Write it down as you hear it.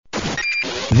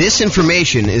This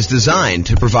information is designed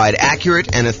to provide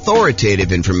accurate and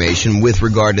authoritative information with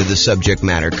regard to the subject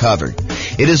matter covered.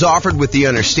 It is offered with the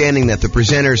understanding that the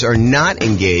presenters are not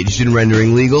engaged in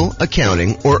rendering legal,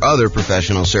 accounting, or other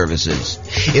professional services.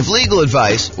 If legal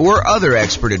advice or other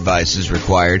expert advice is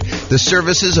required, the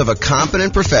services of a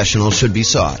competent professional should be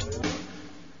sought.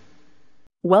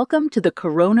 Welcome to the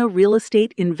Corona Real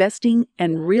Estate Investing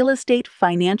and Real Estate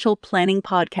Financial Planning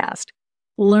Podcast.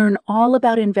 Learn all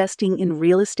about investing in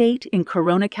real estate in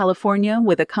Corona, California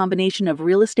with a combination of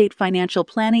real estate financial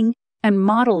planning and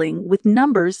modeling with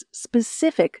numbers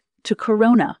specific to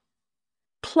Corona.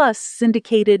 Plus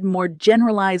syndicated, more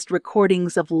generalized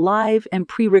recordings of live and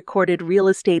pre-recorded real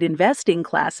estate investing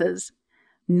classes,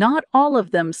 not all of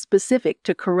them specific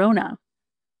to Corona.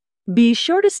 Be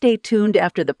sure to stay tuned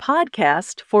after the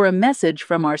podcast for a message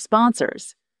from our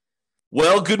sponsors.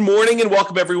 Well, good morning and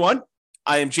welcome, everyone.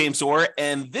 I am James Orr,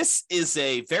 and this is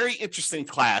a very interesting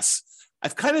class.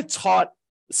 I've kind of taught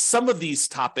some of these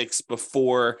topics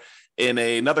before in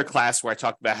another class where I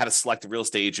talked about how to select a real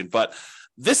estate agent, but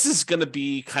this is going to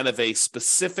be kind of a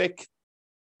specific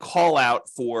call out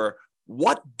for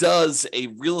what does a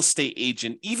real estate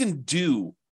agent even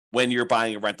do when you're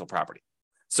buying a rental property.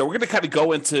 So we're going to kind of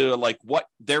go into like what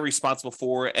they're responsible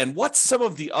for and what some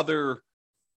of the other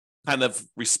kind of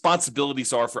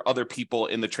responsibilities are for other people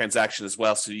in the transaction as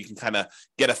well, so you can kind of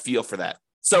get a feel for that.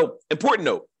 So, important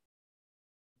note,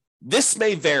 this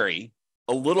may vary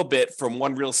a little bit from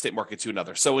one real estate market to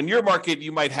another. So in your market,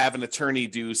 you might have an attorney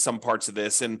do some parts of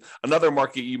this. In another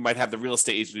market, you might have the real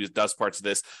estate agent who does parts of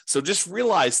this. So just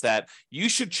realize that you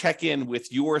should check in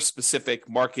with your specific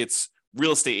market's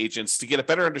real estate agents to get a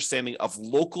better understanding of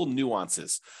local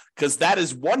nuances, because that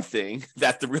is one thing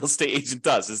that the real estate agent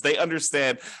does, is they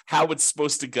understand how it's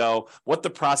supposed to go, what the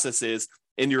process is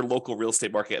in your local real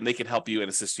estate market, and they can help you and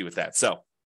assist you with that. So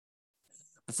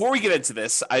before we get into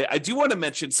this, I do want to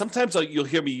mention, sometimes you'll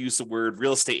hear me use the word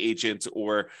real estate agent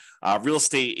or real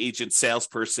estate agent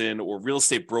salesperson or real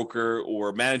estate broker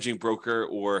or managing broker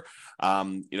or,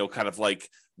 kind of like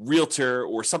realtor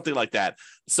or something like that.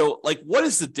 So like, what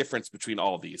is the difference between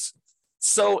all of these?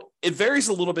 So it varies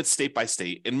a little bit state by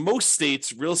state. In most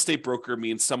states, real estate broker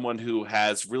means someone who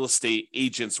has real estate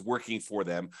agents working for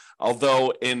them.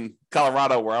 Although in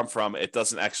Colorado, where I'm from, it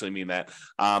doesn't actually mean that.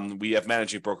 We have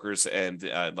managing brokers and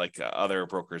other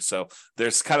brokers. So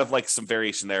there's kind of like some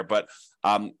variation there. But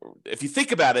if you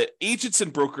think about it, agents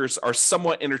and brokers are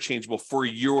somewhat interchangeable for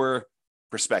your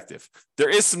perspective. There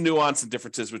is some nuance and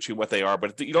differences between what they are,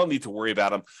 but you don't need to worry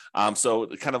about them. So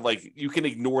kind of like you can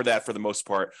ignore that for the most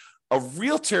part. A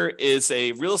realtor is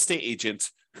a real estate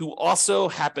agent who also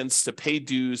happens to pay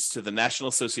dues to the National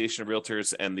Association of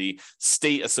Realtors and the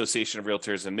State Association of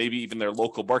Realtors and maybe even their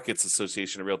local markets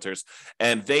association of realtors.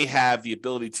 And they have the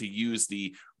ability to use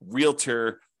the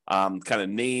realtor kind of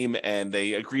name, and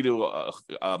they agree to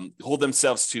hold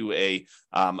themselves to a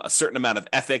certain amount of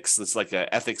ethics. It's like an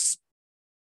ethics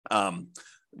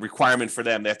requirement for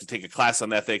them. They have to take a class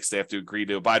on ethics. They have to agree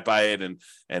to abide by it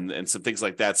and some things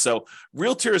like that. So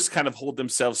realtors kind of hold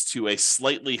themselves to a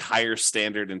slightly higher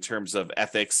standard in terms of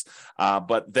ethics,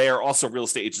 but they are also real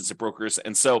estate agents and brokers.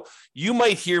 And so you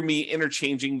might hear me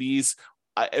interchanging these.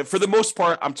 For the most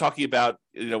part, I'm talking about,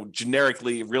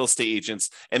 generically real estate agents.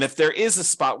 And if there is a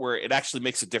spot where it actually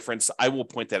makes a difference, I will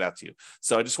point that out to you.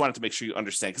 So I just wanted to make sure you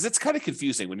understand, because it's kind of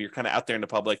confusing when you're kind of out there in the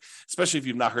public, especially if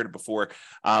you've not heard it before.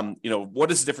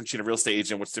 What is the difference between a real estate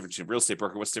agent? What's the difference between a real estate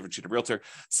broker? What's the difference between a realtor?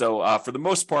 So for the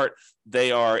most part,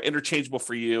 they are interchangeable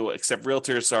for you, except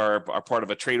realtors are part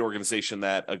of a trade organization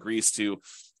that agrees to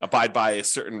abide by a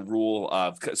certain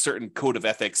rule, certain code of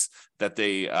ethics that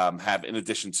they have in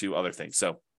addition to other things.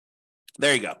 So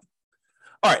there you go.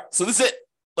 All right, so this is it.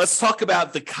 Let's talk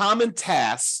about the common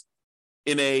tasks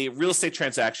in a real estate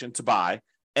transaction to buy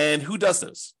and who does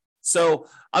those. So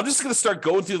I'm just going to start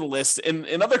going through the list.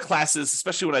 In other classes,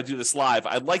 especially when I do this live,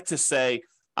 I'd like to say,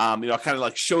 kind of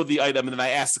like show the item and then I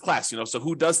ask the class, so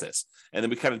who does this? And then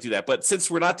we kind of do that. But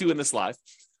since we're not doing this live,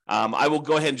 I will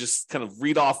go ahead and just kind of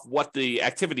read off what the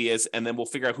activity is, and then we'll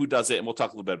figure out who does it, and we'll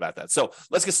talk a little bit about that. So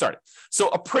let's get started. So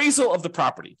appraisal of the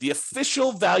property, the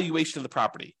official valuation of the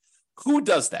property. Who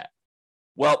does that?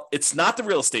 Well, it's not the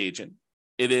real estate agent.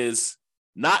 It is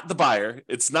not the buyer.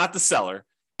 It's not the seller.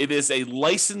 It is a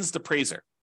licensed appraiser.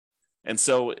 And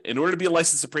so in order to be a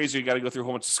licensed appraiser, you got to go through a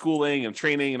whole bunch of schooling and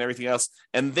training and everything else.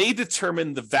 And they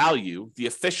determine the value, the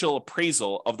official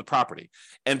appraisal of the property.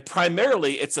 And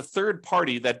primarily, it's a third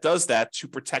party that does that to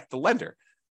protect the lender.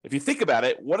 If you think about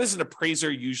it, what is an appraiser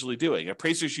usually doing? An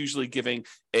appraiser is usually giving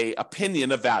an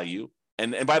opinion of value,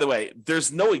 And by the way,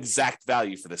 there's no exact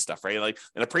value for this stuff, right? Like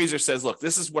an appraiser says, look,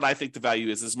 this is what I think the value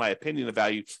is. This is my opinion of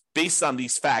value based on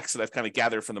these facts that I've kind of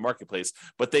gathered from the marketplace.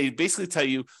 But they basically tell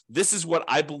you, this is what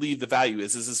I believe the value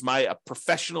is. This is my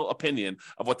professional opinion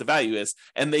of what the value is.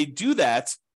 And they do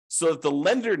that so that the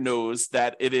lender knows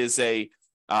that it is a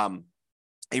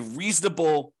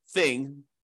reasonable thing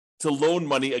to loan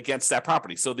money against that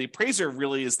property. So the appraiser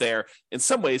really is there in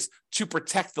some ways to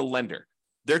protect the lender.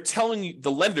 They're telling the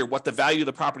lender what the value of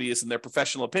the property is in their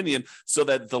professional opinion, so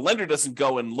that the lender doesn't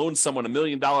go and loan someone $1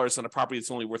 million on a property that's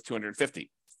only worth $250,000.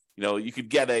 You could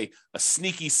get a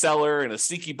sneaky seller and a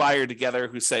sneaky buyer together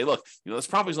who say, look, this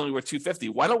property is only worth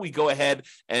 $250,000. Why don't we go ahead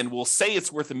and we'll say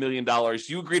it's worth $1 million.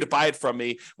 You agree to buy it from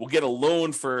me. We'll get a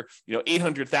loan for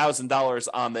 $800,000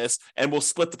 on this, and we'll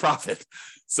split the profit.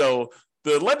 So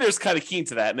the lender is kind of keen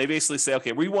to that. And they basically say,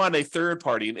 okay, we want a third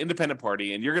party, an independent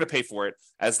party, and you're going to pay for it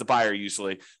as the buyer,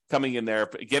 usually coming in there,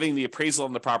 getting the appraisal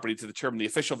on the property to determine the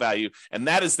official value. And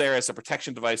that is there as a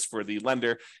protection device for the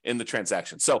lender in the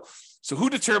transaction. So who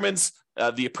determines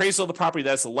the appraisal of the property?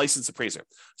 That's a licensed appraiser.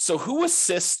 So who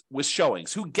assists with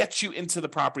showings? Who gets you into the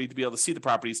property to be able to see the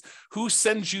properties? Who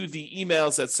sends you the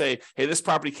emails that say, hey, this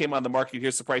property came on the market.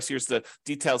 Here's the price. Here's the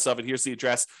details of it. Here's the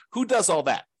address. Who does all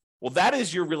that? Well, that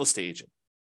is your real estate agent.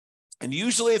 And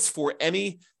usually it's for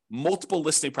any multiple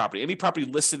listing property, any property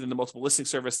listed in the multiple listing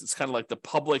service. It's kind of like the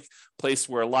public place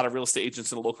where a lot of real estate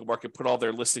agents in the local market put all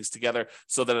their listings together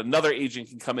so that another agent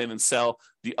can come in and sell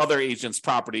the other agent's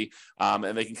property.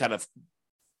 And they can kind of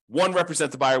one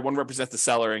represent the buyer, one represent the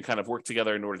seller, and kind of work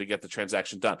together in order to get the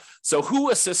transaction done. So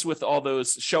who assists with all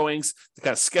those showings to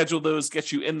kind of schedule those,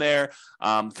 get you in there,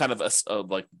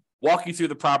 like walk you through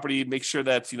the property, make sure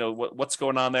that what's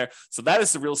going on there. So that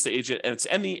is the real estate agent, and it's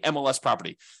any MLS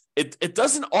property. It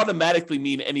doesn't automatically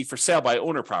mean any for sale by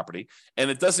owner property,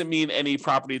 and it doesn't mean any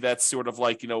property that's sort of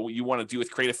like you want to do with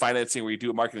creative financing where you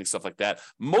do marketing, stuff like that.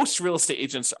 Most real estate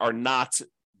agents are not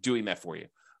doing that for you.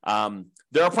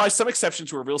 There are probably some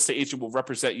exceptions where a real estate agent will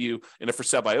represent you in a for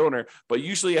sale by owner, but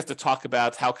usually you have to talk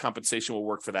about how compensation will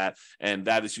work for that, and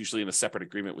that is usually in a separate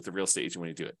agreement with the real estate agent when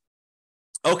you do it.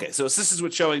 Okay, so this is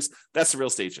with showings. That's the real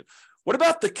estate agent. What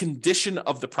about the condition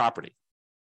of the property?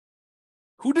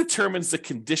 Who determines the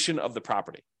condition of the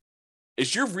property?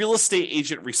 Is your real estate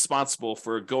agent responsible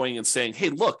for going and saying, hey,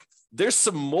 look, there's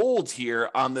some mold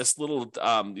here on this little,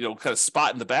 kind of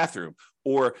spot in the bathroom?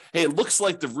 Or, hey, it looks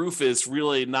like the roof is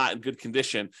really not in good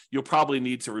condition. You'll probably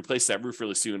need to replace that roof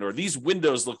really soon. Or these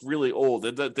windows look really old.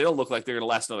 They don't look like they're going to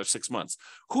last another 6 months.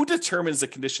 Who determines the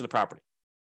condition of the property?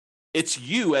 It's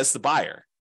you as the buyer.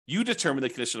 You determine the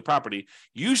condition of the property,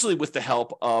 usually with the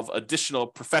help of additional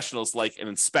professionals like an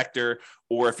inspector,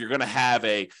 or if you're going to have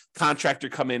a contractor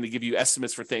come in to give you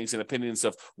estimates for things and opinions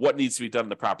of what needs to be done in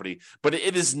the property. But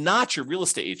it is not your real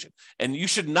estate agent, and you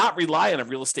should not rely on a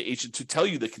real estate agent to tell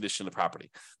you the condition of the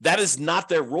property. That is not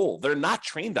their role. They're not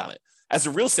trained on it. As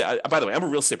a real estate, by the way, I'm a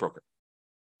real estate broker.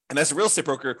 And as a real estate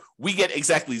broker, we get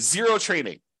exactly zero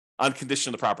training on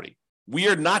condition of the property. We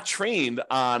are not trained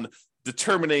on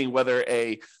determining whether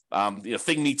a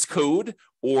thing meets code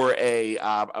or a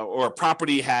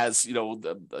property has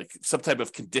like some type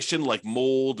of condition like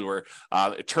mold or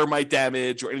termite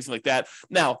damage or anything like that.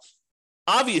 Now,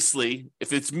 obviously,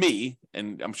 if it's me,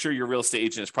 and I'm sure your real estate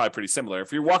agent is probably pretty similar,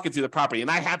 if you're walking through the property and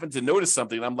I happen to notice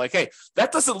something, and I'm like, hey,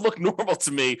 that doesn't look normal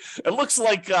to me. It looks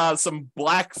like some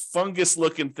black fungus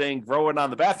looking thing growing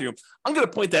on the bathroom. I'm going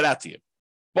to point that out to you.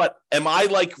 But am I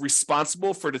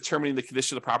responsible for determining the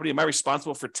condition of the property? Am I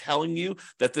responsible for telling you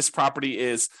that this property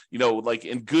is,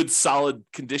 in good, solid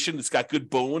condition? It's got good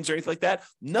bones or anything like that?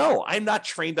 No, I'm not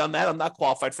trained on that. I'm not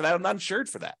qualified for that. I'm not insured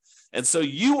for that. And so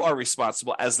you are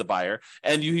responsible as the buyer,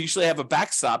 and you usually have a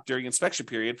backstop during inspection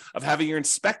period of having your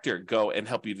inspector go and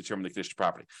help you determine the condition of the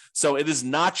property. So it is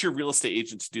not your real estate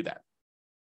agent to do that.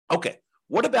 Okay,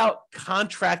 what about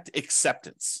contract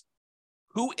acceptance?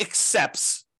 Who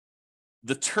accepts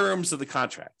the terms of the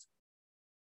contract?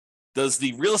 Does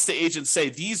the real estate agent say,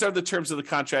 these are the terms of the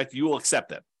contract, you will accept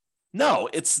them? No,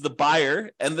 it's the buyer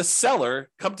and the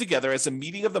seller come together as a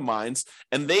meeting of the minds,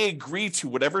 and they agree to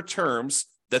whatever terms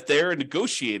that they're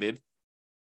negotiated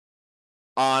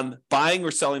on buying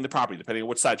or selling the property, depending on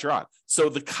which side you're on. So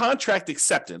the contract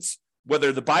acceptance,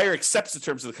 whether the buyer accepts the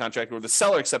terms of the contract or the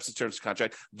seller accepts the terms of the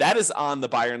contract, that is on the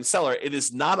buyer and the seller. It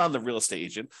is not on the real estate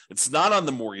agent. It's not on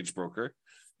the mortgage broker.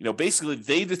 Basically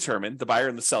they determine, the buyer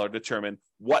and the seller determine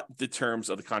what the terms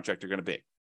of the contract are going to be.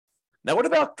 Now, what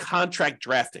about contract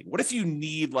drafting? What if you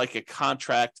need a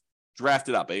contract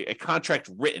drafted up, a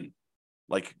contract written,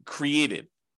 created,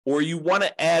 or you want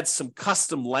to add some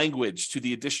custom language to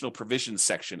the additional provisions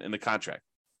section in the contract?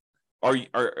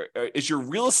 Is your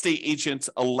real estate agent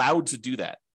allowed to do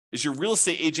that? Is your real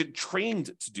estate agent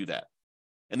trained to do that?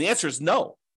 And the answer is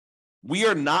no. We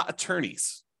are not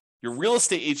attorneys. Your real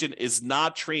estate agent is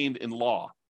not trained in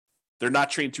law. They're not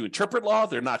trained to interpret law.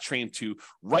 They're not trained to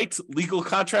write legal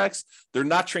contracts. They're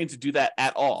not trained to do that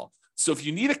at all. So if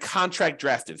you need a contract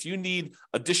drafted, if you need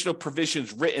additional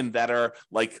provisions written that are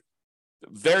like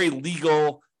very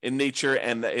legal in nature,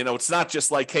 and it's not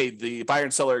just like, hey, the buyer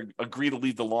and seller agree to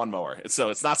leave the lawnmower. So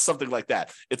it's not something like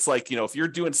that. It's like, if you're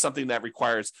doing something that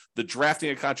requires the drafting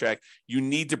of a contract, you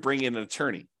need to bring in an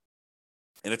attorney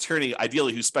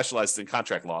ideally who specializes in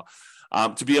contract law,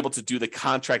 to be able to do the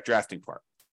contract drafting part.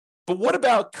 But what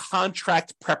about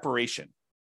contract preparation?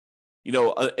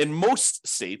 In most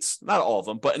states, not all of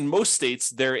them, but in most states,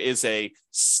 there is a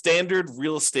standard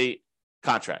real estate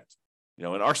contract. In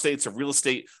our state, it's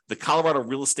the Colorado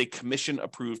Real Estate Commission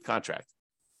approved contract.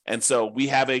 And so we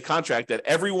have a contract that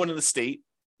everyone in the state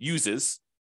uses.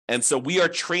 And so we are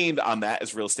trained on that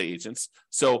as real estate agents.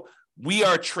 So we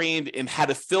are trained in how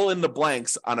to fill in the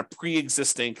blanks on a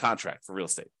pre-existing contract for real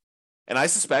estate. And I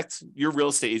suspect your real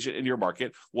estate agent in your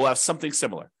market will have something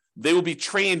similar. They will be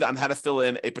trained on how to fill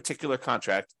in a particular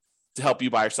contract to help you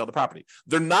buy or sell the property.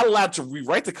 They're not allowed to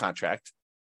rewrite the contract.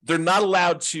 They're not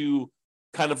allowed to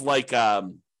kind of like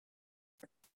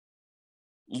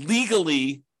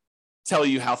legally tell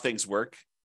you how things work.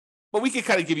 But we can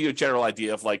kind of give you a general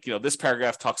idea of like, this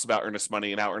paragraph talks about earnest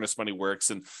money and how earnest money works.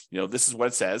 And, this is what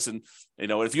it says. And,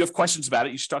 if you have questions about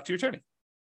it, you should talk to your attorney.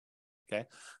 Okay.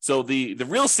 So the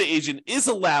real estate agent is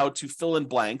allowed to fill in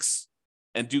blanks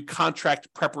and do contract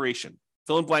preparation,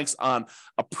 fill in blanks on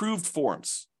approved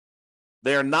forms.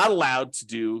 They are not allowed to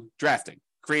do drafting,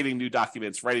 creating new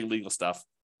documents, writing legal stuff.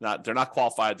 They're not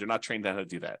qualified. They're not trained on how to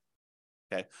do that.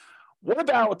 Okay. What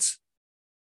about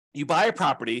you buy a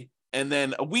property and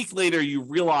then a week later you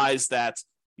realize that,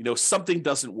 something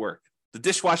doesn't work. The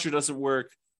dishwasher doesn't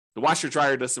work. The washer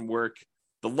dryer doesn't work.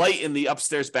 The light in the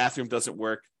upstairs bathroom doesn't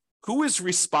work. Who is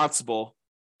responsible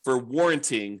for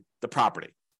warranting the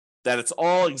property? That it's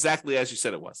all exactly as you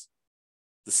said it was.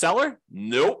 The seller?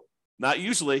 Nope, not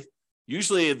usually.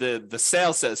 Usually the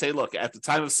sale says, hey, look, at the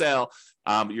time of sale,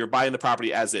 you're buying the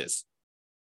property as is.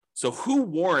 So who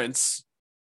warrants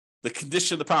the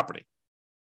condition of the property?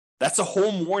 That's a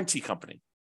home warranty company.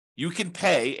 You can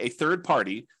pay a third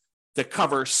party to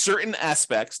cover certain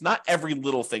aspects, not every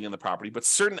little thing in the property, but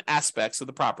certain aspects of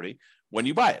the property when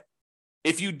you buy it.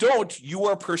 If you don't, you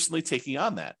are personally taking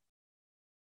on that.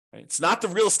 Right? It's not the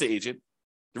real estate agent.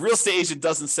 The real estate agent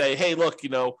doesn't say, hey, look,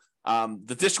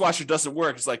 the dishwasher doesn't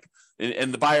work. It's like,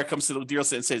 and the buyer comes to the deal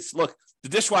and says, look, the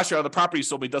dishwasher on the property you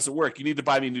sold me doesn't work. You need to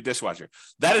buy me a new dishwasher.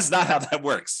 That is not how that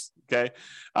works. Okay.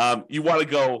 You want to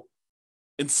go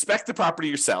inspect the property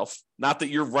yourself. Not that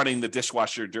you're running the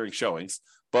dishwasher during showings,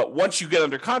 but once you get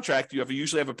under contract, you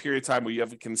usually have a period of time where you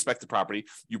can inspect the property.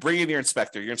 You bring in your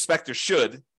inspector. Your inspector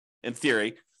should, in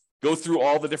theory, go through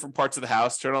all the different parts of the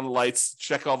house, turn on the lights,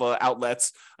 check all the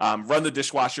outlets, run the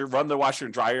dishwasher, run the washer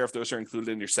and dryer if those are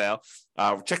included in your sale,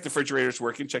 check the refrigerator's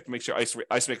working, check to make sure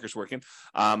ice maker's working.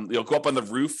 Go up on the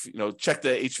roof, check the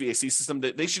HVAC system.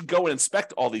 They should go and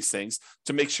inspect all these things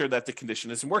to make sure that the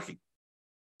condition isn't working.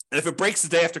 And if it breaks the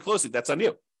day after closing, that's on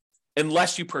you,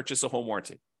 unless you purchase a home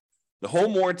warranty. The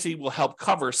home warranty will help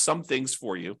cover some things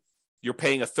for you. You're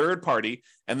paying a third party,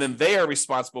 and then they are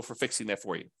responsible for fixing that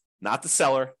for you. Not the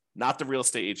seller, not the real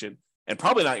estate agent, and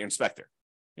probably not your inspector.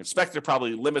 Your inspector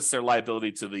probably limits their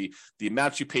liability to the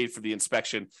amount you paid for the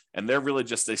inspection, and they're really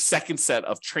just a second set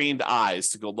of trained eyes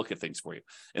to go look at things for you.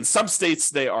 In some states,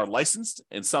 they are licensed,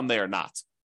 and some they are not.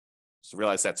 So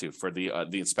realize that too for the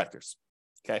inspectors.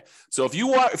 Okay, so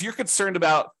if you're concerned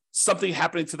about something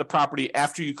happening to the property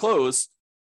after you close,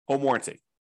 home warranty.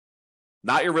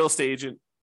 Not your real estate agent,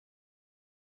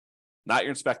 not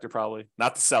your inspector, probably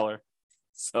not the seller.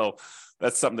 So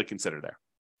that's something to consider there.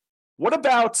 What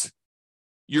about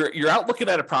you're out looking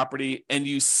at a property and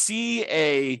you see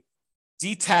a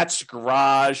detached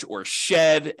garage or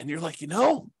shed, and you're like,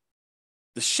 the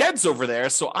shed's over there,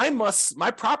 so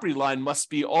my property line must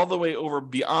be all the way over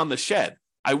beyond the shed.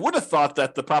 I would have thought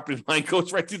that the property line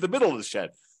goes right through the middle of the shed.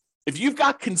 If you've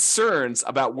got concerns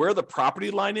about where the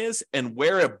property line is and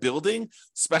where a building,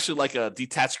 especially like a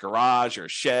detached garage or a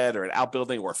shed or an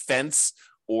outbuilding or a fence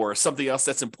or something else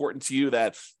that's important to you,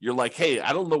 that you're like, hey,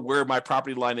 I don't know where my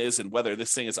property line is and whether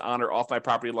this thing is on or off my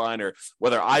property line, or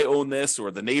whether I own this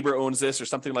or the neighbor owns this or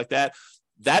something like that.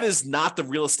 That is not the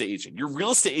real estate agent. Your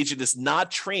real estate agent is not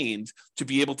trained to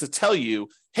be able to tell you,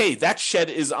 hey, that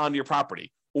shed is on your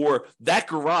property, or that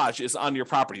garage is on your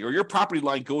property, or your property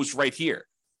line goes right here.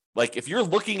 Like if you're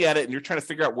looking at it and you're trying to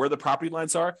figure out where the property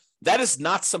lines are, that is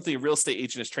not something a real estate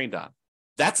agent is trained on.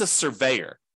 That's a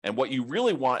surveyor. And what you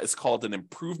really want is called an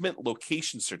improvement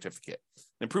location certificate.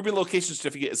 An improvement location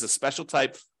certificate is a special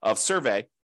type of survey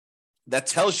that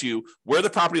tells you where the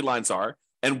property lines are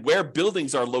and where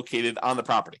buildings are located on the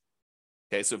property.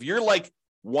 Okay, so if you're like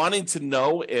wanting to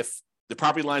know if the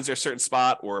property lines are a certain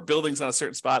spot or buildings on a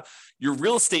certain spot, your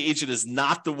real estate agent is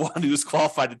not the one who's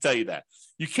qualified to tell you that.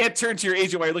 You can't turn to your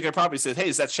agent while you're looking at property and say, hey,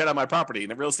 is that shed on my property?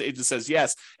 And the real estate agent says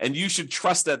yes, and you should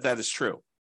trust that that is true.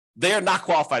 They are not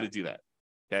qualified to do that.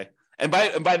 Okay. And by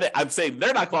that, I'm saying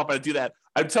they're not qualified to do that.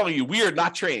 I'm telling you, we are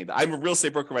not trained. I'm a real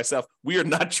estate broker myself. We are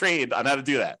not trained on how to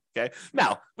do that. Okay.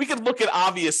 Now, we can look at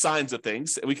obvious signs of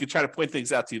things and we can try to point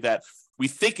things out to you that we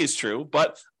think is true,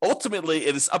 but ultimately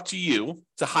it is up to you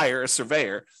to hire a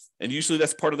surveyor. And usually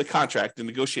that's part of the contract, the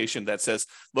negotiation that says,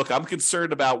 look, I'm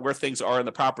concerned about where things are in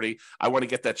the property. I want to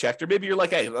get that checked. Or maybe you're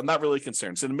like, hey, I'm not really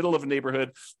concerned. It's in the middle of a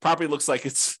neighborhood. Property looks like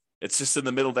it's just in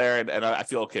the middle there. And I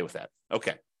feel okay with that.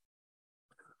 Okay.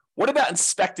 What about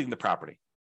inspecting the property,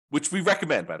 which we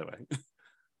recommend, by the way?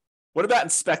 What about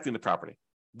inspecting the property?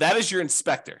 That is your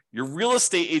inspector. Your real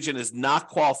estate agent is not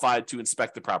qualified to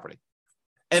inspect the property.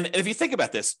 And if you think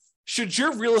about this, should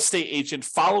your real estate agent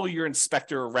follow your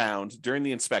inspector around during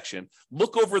the inspection,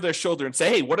 look over their shoulder and say,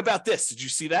 hey, what about this? Did you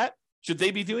see that? Should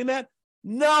they be doing that?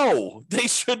 No, they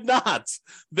should not.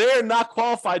 They're not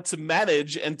qualified to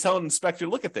manage and tell an inspector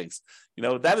to look at things. You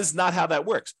know, that is not how that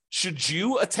works. Should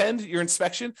you attend your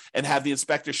inspection and have the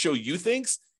inspector show you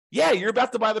things? Yeah, you're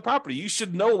about to buy the property. You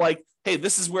should know, like, hey,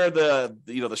 this is where the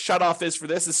shutoff is for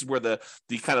this. This is where the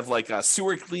kind of like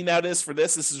sewer clean out is for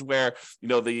this. This is where,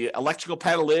 the electrical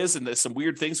panel is, and there's some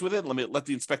weird things with it. Let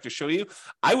the inspector show you.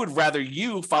 I would rather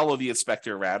you follow the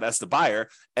inspector around as the buyer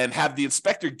and have the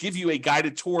inspector give you a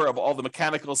guided tour of all the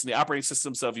mechanicals and the operating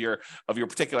systems of your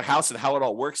particular house and how it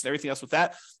all works and everything else with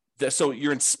that. So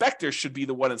your inspector should be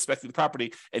the one inspecting the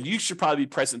property, and you should probably be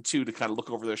present too to kind of look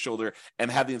over their shoulder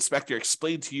and have the inspector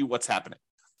explain to you what's happening.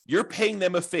 You're paying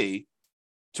them a fee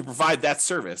to provide that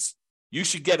service. You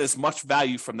should get as much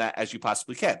value from that as you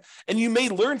possibly can. And you may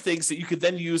learn things that you could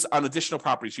then use on additional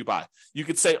properties you buy. You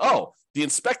could say, oh, the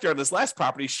inspector on this last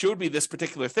property showed me this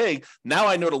particular thing. Now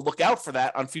I know to look out for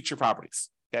that on future properties.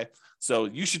 Okay. So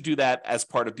you should do that as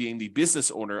part of being the business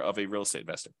owner of a real estate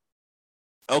investor.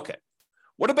 Okay.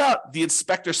 What about the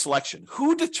inspector selection?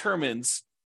 Who determines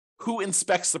who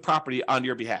inspects the property on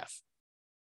your behalf?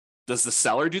 Does the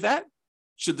seller do that?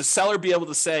 Should the seller be able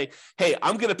to say, hey,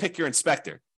 I'm going to pick your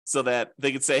inspector, so that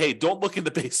they can say, hey, don't look in the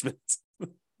basement?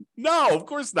 No, of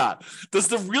course not. Does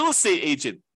the real estate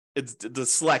agent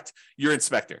select your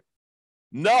inspector?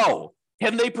 No.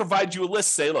 Can they provide you a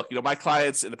list? Say, look, my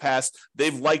clients in the past,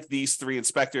 they've liked these 3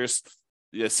 inspectors,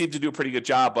 seem to do a pretty good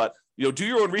job, but do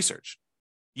your own research.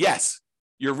 Yes.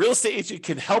 Your real estate agent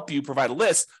can help you provide a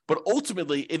list, but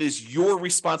ultimately it is your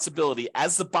responsibility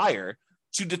as the buyer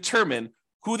to determine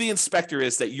who the inspector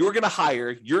is that you're going to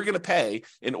hire, you're going to pay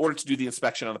in order to do the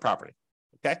inspection on the property.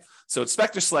 Okay? So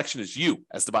inspector selection is you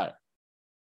as the buyer.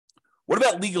 What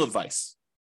about legal advice?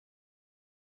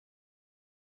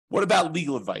 What about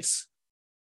legal advice?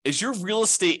 Is your real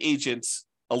estate agent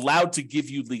allowed to give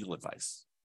you legal advice?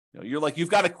 You're like,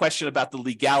 you've got a question about the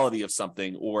legality of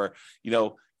something, or,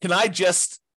 can I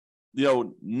just,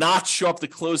 not show up to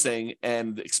closing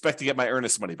and expect to get my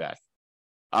earnest money back?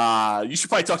 You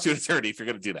should probably talk to an attorney if you're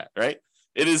going to do that, right?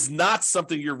 It is not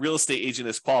something your real estate agent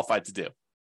is qualified to do.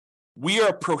 We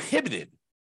are prohibited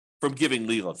from giving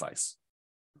legal advice.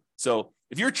 So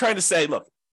if you're trying to say, look,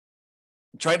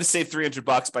 I'm trying to save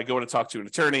 $300 by going to talk to an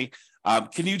attorney,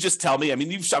 can you just tell me? I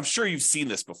mean, I'm sure you've seen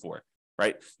this before,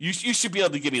 right? You should be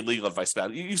able to give me legal advice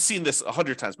about it. You've seen this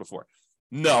 100 times before.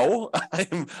 No, I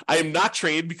am not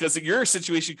trained, because your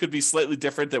situation could be slightly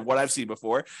different than what I've seen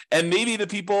before. And maybe the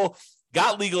people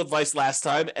got legal advice last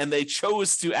time and they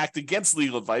chose to act against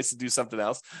legal advice and do something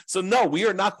else. So no, we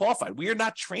are not qualified. We are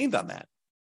not trained on that.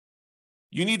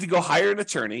 You need to go hire an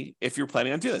attorney if you're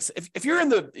planning on doing this. If you're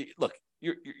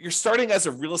you're starting as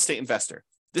a real estate investor.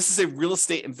 This is a real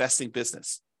estate investing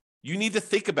business. You need to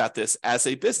think about this as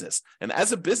a business. And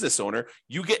as a business owner,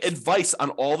 you get advice on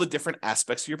all the different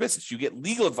aspects of your business. You get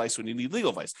legal advice when you need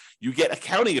legal advice. You get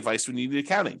accounting advice when you need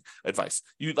accounting advice.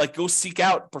 You go seek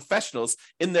out professionals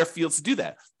in their fields to do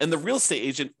that. And the real estate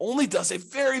agent only does a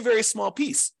very, very small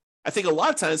piece. I think a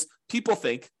lot of times people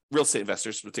think, real estate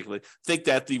investors particularly, think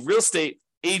that the real estate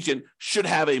agent should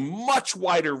have a much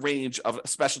wider range of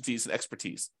specialties and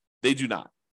expertise. They do not.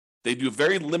 They do a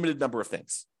very limited number of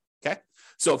things. Okay.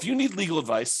 So if you need legal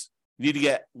advice, you need to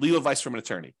get legal advice from an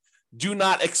attorney. do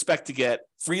not expect to get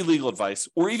free legal advice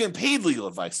or even paid legal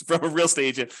advice from a real estate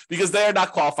agent because they are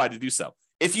not qualified to do so.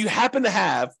 If you happen to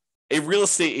have a real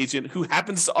estate agent who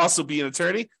happens to also be an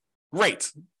attorney,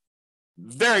 great.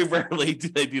 Very rarely do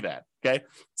they do that, okay?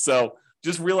 So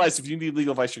just realize if you need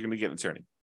legal advice, you're going to get an attorney.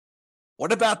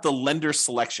 What about the lender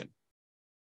selection?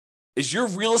 Is your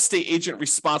real estate agent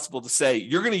responsible to say,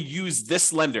 you're going to use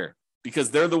this lender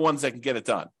because they're the ones that can get it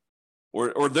done?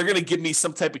 Or they're going to give me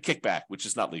some type of kickback, which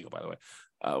is not legal, by the way,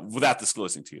 without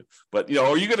disclosing to you. But,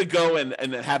 are you going to go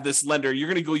and have this lender, you're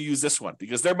going to go use this one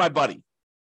because they're my buddy?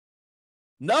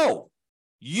 No,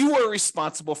 you are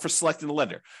responsible for selecting the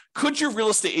lender. Could your real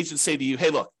estate agent say to you, hey,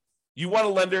 look, you want a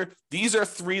lender? These are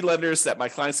 3 lenders that my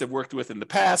clients have worked with in the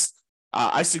past.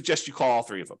 I suggest you call all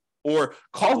 3 of them. Or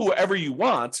call whoever you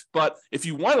want, but if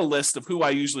you want a list of who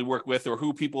I usually work with or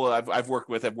who people I've worked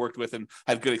with and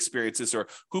had good experiences, or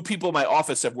who people in my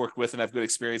office have worked with and have good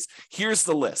experience, here's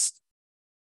the list.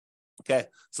 Okay,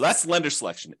 so that's lender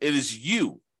selection. It is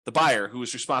you, the buyer, who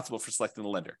is responsible for selecting the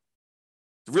lender.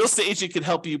 The real estate agent can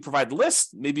help you provide the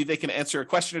list. Maybe they can answer a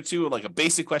question or two, like a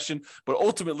basic question, but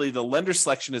ultimately the lender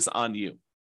selection is on you.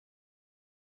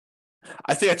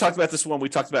 I think I talked about this when we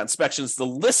talked about inspections, the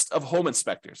list of home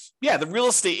inspectors. Yeah, the real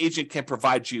estate agent can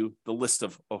provide you the list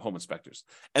of home inspectors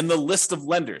and the list of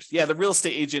lenders. Yeah, the real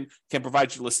estate agent can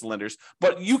provide you a list of lenders,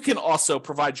 but you can also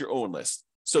provide your own list.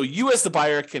 So you as the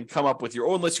buyer can come up with your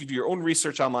own list. You can do your own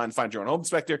research online, find your own home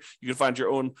inspector. You can find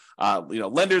your own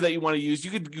lender that you want to use.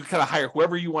 You can kind of hire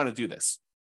whoever you want to do this.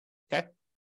 Okay.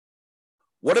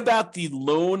 What about the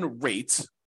loan rate,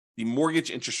 the mortgage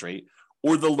interest rate,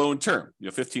 or the loan term?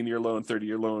 15-year loan,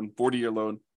 30-year loan, 40-year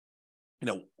loan.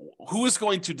 Who is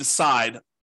going to decide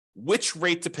which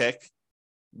rate to pick,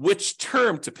 which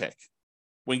term to pick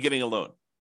when getting a loan?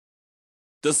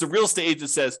 Does the real estate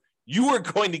agent says, you are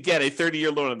going to get a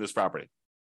 30-year loan on this property?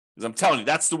 Because I'm telling you,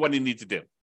 that's the one you need to do.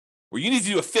 Or you need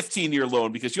to do a 15-year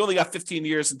loan because you only got 15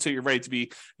 years until you're ready to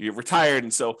be retired.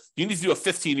 And so you need to do a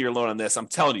 15-year loan on this. I'm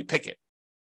telling you, pick it.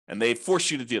 And they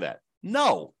force you to do that.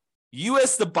 No, you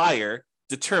as the buyer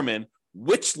determine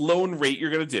which loan rate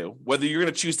you're going to do, whether you're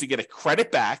going to choose to get a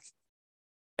credit back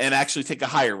and actually take a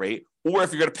higher rate, or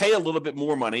if you're going to pay a little bit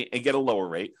more money and get a lower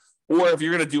rate, or if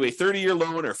you're going to do a 30-year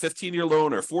loan or 15-year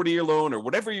loan or 40-year loan or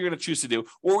whatever you're going to choose to do,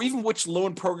 or even which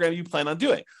loan program you plan on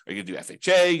doing. Are you going to do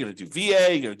FHA? You're going to do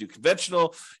VA? You're going to do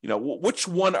conventional? Which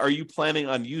one are you planning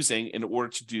on using in order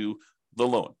to do the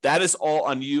loan? That is all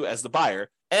on you as the buyer,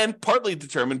 and partly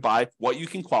determined by what you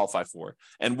can qualify for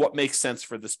and what makes sense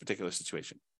for this particular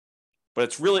situation. But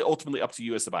it's really ultimately up to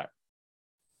you as the buyer.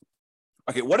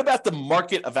 Okay, what about the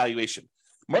market evaluation?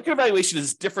 Market evaluation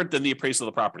is different than the appraisal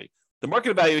of the property. The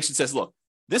market evaluation says, look,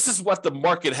 this is what the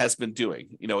market has been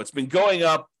doing. It's been going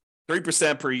up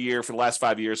 3% per year for the last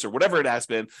 5 years or whatever it has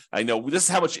been. I know this is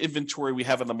how much inventory we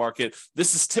have in the market.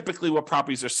 This is typically what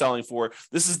properties are selling for.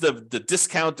 This is the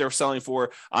discount they're selling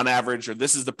for on average, or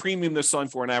this is the premium they're selling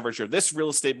for on average, or this real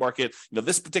estate market,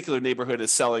 this particular neighborhood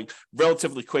is selling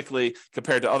relatively quickly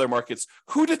compared to other markets.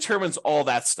 Who determines all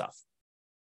that stuff?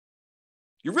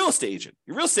 Your real estate agent.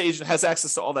 Your real estate agent has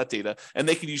access to all that data, and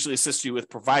they can usually assist you with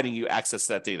providing you access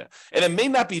to that data. And it may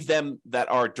not be them that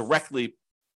are directly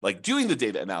doing the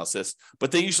data analysis,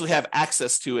 but they usually have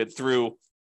access to it through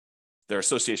their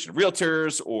association of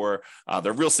realtors or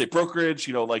their real estate brokerage.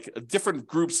 Different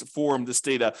groups form this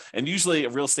data, and usually a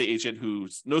real estate agent who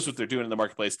knows what they're doing in the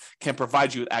marketplace can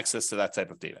provide you with access to that type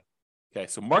of data. Okay,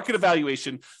 so market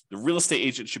evaluation, the real estate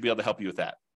agent should be able to help you with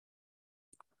that.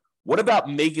 What about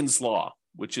Megan's Law,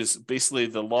 which is basically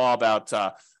the law about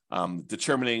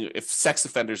determining if sex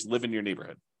offenders live in your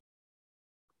neighborhood?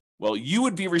 Well, you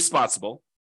would be responsible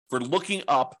for looking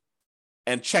up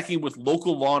and checking with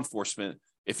local law enforcement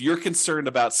if you're concerned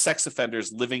about sex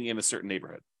offenders living in a certain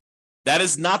neighborhood. That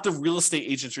is not the real estate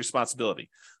agent's responsibility.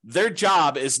 Their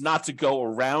job is not to go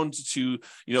around to,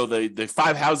 the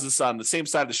 5 houses on the same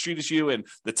side of the street as you and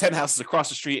the 10 houses across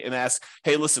the street and ask,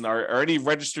 hey, listen, are any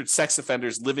registered sex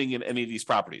offenders living in any of these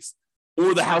properties?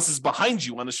 Or the houses behind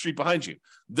you, on the street behind you.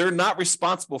 They're not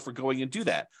responsible for going and do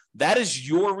that. That is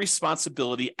your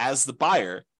responsibility as the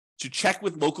buyer to check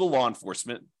with local law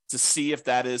enforcement to see if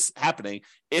that is happening,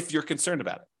 if you're concerned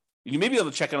about it. You may be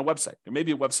able to check on a website. There may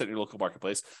be a website in your local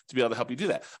marketplace to be able to help you do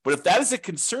that. But if that is a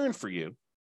concern for you,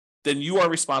 then you are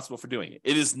responsible for doing it.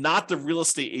 It is not the real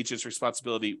estate agent's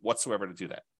responsibility whatsoever to do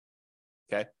that.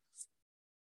 Okay?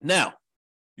 Now,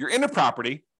 you're in a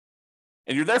property,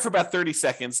 and you're there for about 30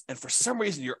 seconds, and for some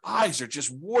reason, your eyes are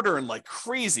just watering like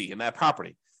crazy in that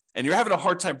property. and you're having a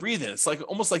hard time breathing. It's like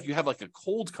almost like you have like a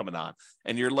cold coming on,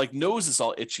 and your like nose is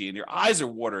all itchy and your eyes are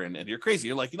watering and you're crazy.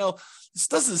 You're like, this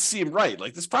doesn't seem right.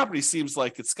 Like this property seems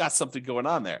like it's got something going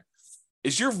on there.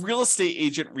 Is your real estate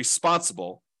agent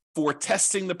responsible for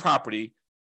testing the property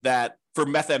for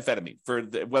methamphetamine,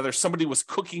 whether somebody was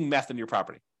cooking meth in your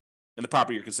property, in the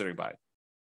property you're considering buying?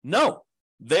 No,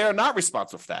 they are not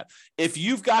responsible for that. If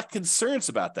you've got concerns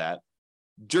about that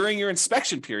during your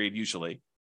inspection period, usually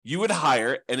you would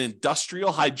hire an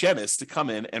industrial hygienist to come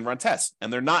in and run tests,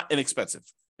 and they're not inexpensive.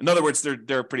 In other words,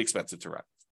 they're pretty expensive to run. I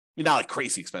mean, not like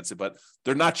crazy expensive, but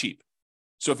they're not cheap.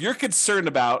 So if you're concerned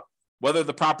about whether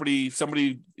the property,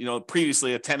 somebody,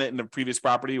 previously a tenant in the previous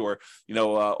property or,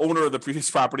 owner of the previous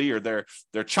property or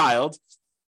their child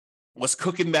was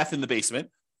cooking meth in the basement,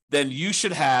 then you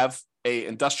should have an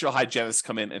industrial hygienist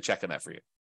come in and check on that for you.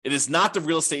 It is not the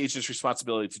real estate agent's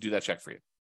responsibility to do that check for you.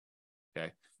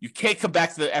 Okay. You can't come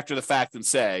back after the fact and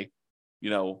say,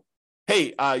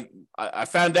 hey, I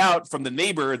found out from the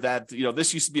neighbor that,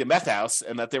 this used to be a meth house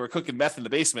and that they were cooking meth in the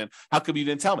basement. How come you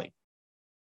didn't tell me?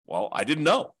 Well, I didn't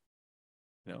know.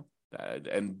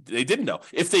 And they didn't know.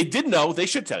 If they did know, they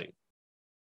should tell you,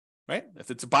 right?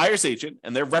 If it's a buyer's agent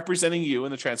and they're representing you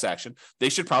in the transaction, they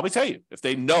should probably tell you if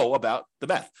they know about the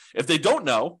meth. If they don't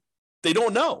know, they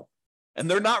don't know.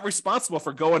 And they're not responsible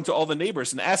for going to all the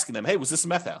neighbors and asking them, hey, was this a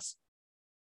meth house?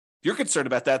 If you're concerned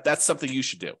about that, that's something you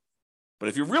should do. But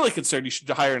if you're really concerned, you should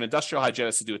hire an industrial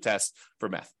hygienist to do a test for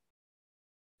meth.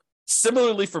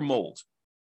 Similarly for mold.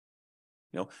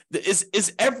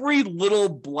 Is every little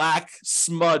black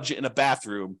smudge in a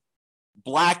bathroom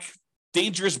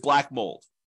dangerous black mold?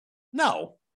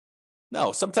 No.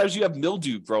 Sometimes you have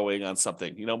mildew growing on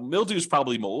something. Mildew is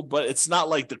probably mold, but it's not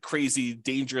like the crazy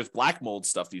dangerous black mold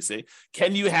stuff you see.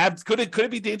 Could it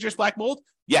be dangerous black mold?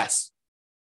 Yes.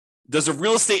 Does a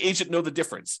real estate agent know the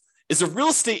difference? Is a real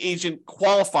estate agent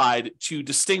qualified to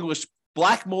distinguish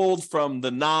black mold from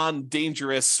the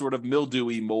non-dangerous sort of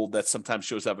mildewy mold that sometimes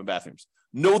shows up in bathrooms?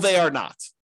 No, they are not.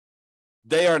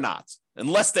 They are not.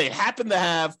 Unless they happen to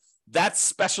have that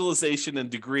specialization and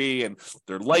degree and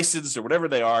they're licensed or whatever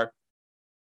they are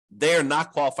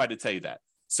not qualified to tell you that.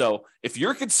 So if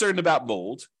you're concerned about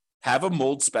mold, have a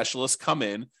mold specialist come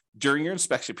in during your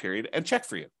inspection period and check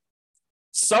for you.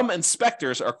 Some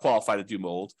inspectors are qualified to do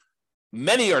mold.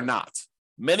 Many are not.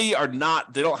 Many are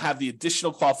not. They don't have the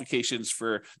additional qualifications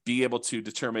for being able to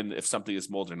determine if something is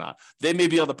mold or not. They may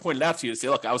be able to point it out to you and say,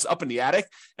 look, I was up in the attic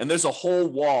and there's a whole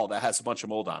wall that has a bunch of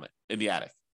mold on it in the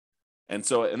attic. And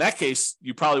so in that case,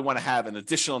 you probably want to have an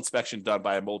additional inspection done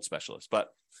by a mold specialist. But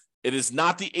it is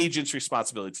not the agent's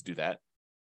responsibility to do that.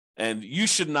 And you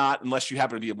should not, unless you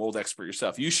happen to be a mold expert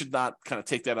yourself, you should not kind of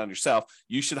take that on yourself.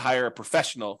 You should hire a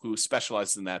professional who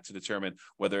specializes in that to determine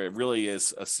whether it really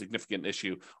is a significant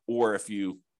issue or if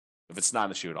it's not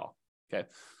an issue at all. Okay.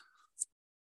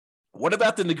 What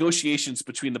about the negotiations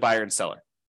between the buyer and seller?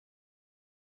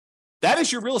 That is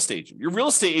your real estate agent. Your real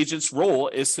estate agent's role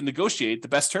is to negotiate the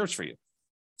best terms for you.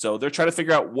 So they're trying to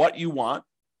figure out what you want,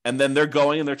 and then they're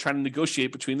trying to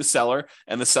negotiate between the seller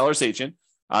and the seller's agent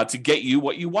to get you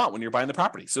what you want when you're buying the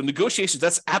property. So negotiations,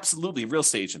 that's absolutely a real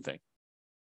estate agent thing.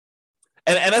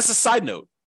 And as a side note,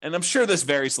 and I'm sure this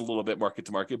varies a little bit market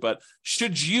to market, but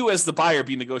should you as the buyer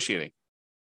be negotiating?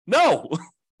 No,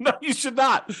 no, you should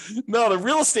not. No, the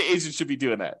real estate agent should be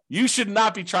doing that. You should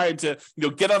not be trying to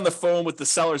get on the phone with the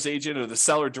seller's agent or the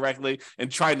seller directly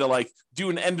and trying to do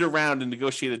an end around and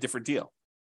negotiate a different deal.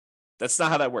 That's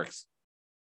not how that works.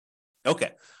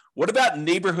 Okay, what about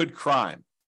neighborhood crime?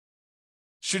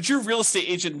 Should your real estate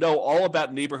agent know all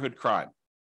about neighborhood crime?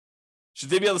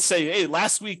 Should they be able to say, hey,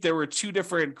 last week there were 2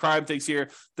 different crime things here.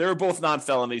 They were both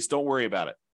non-felonies. Don't worry about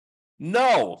it.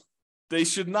 No, they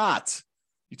should not.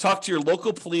 You talk to your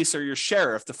local police or your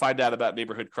sheriff to find out about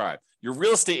neighborhood crime. Your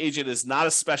real estate agent is not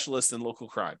a specialist in local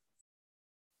crime.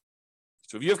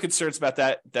 So if you have concerns about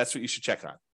that, that's what you should check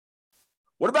on.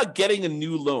 What about getting a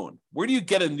new loan? Where do you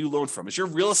get a new loan from? Is your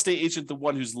real estate agent the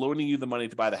one who's loaning you the money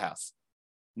to buy the house?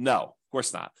 No, of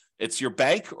course not. It's your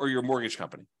bank or your mortgage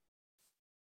company.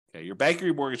 Okay, your bank or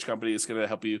your mortgage company is going to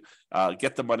help you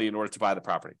get the money in order to buy the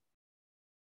property.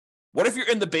 What if you're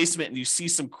in the basement and you see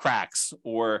some cracks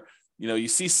or you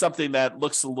see something that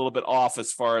looks a little bit off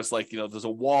as far as there's a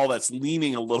wall that's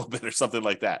leaning a little bit or something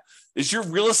like that? Is your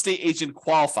real estate agent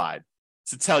qualified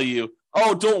to tell you,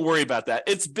 oh, don't worry about that.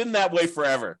 It's been that way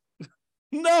forever?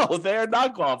 No, they are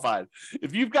not qualified.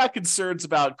 If you've got concerns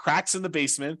about cracks in the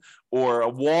basement or a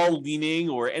wall leaning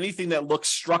or anything that looks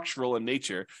structural in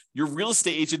nature, your real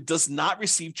estate agent does not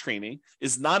receive training,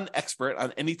 is not an expert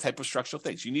on any type of structural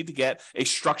things. You need to get a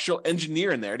structural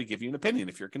engineer in there to give you an opinion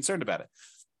if you're concerned about it.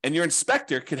 And your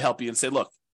inspector could help you and say,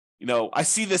 look, I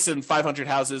see this in 500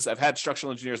 houses. I've had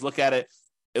structural engineers look at it.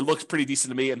 It looks pretty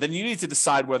decent to me. And then you need to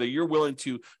decide whether you're willing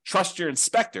to trust your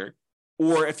inspector,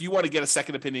 or if you want to get a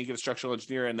second opinion, get a structural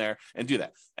engineer in there and do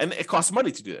that. And it costs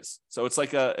money to do this. So it's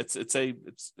like it's a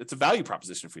value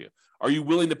proposition for you. Are you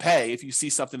willing to pay if you see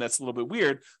something that's a little bit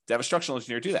weird to have a structural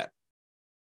engineer do that?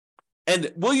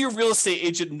 And will your real estate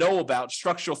agent know about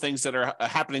structural things that are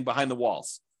happening behind the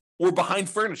walls or behind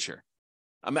furniture?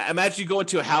 Imagine you go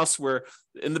into a house where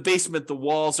in the basement, the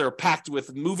walls are packed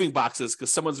with moving boxes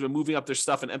because someone's been moving up their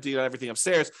stuff and emptying out everything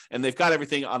upstairs, and they've got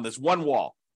everything on this one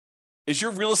wall. Is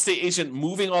your real estate agent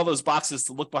moving all those boxes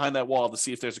to look behind that wall to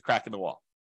see if there's a crack in the wall?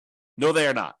 No, they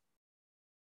are not.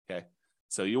 Okay.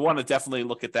 So you want to definitely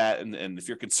look at that. And if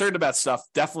you're concerned about stuff,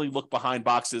 definitely look behind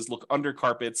boxes, look under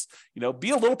carpets, be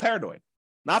a little paranoid.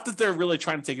 Not that they're really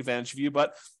trying to take advantage of you,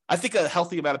 but I think a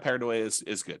healthy amount of paranoia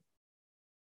is good.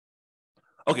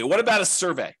 Okay, what about a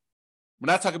survey?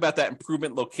 We're not talking about that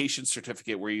improvement location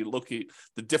certificate where you locate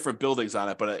the different buildings on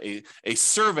it, but a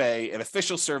survey, an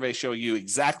official survey showing you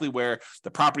exactly where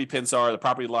the property pins are, the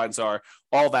property lines are,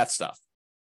 all that stuff.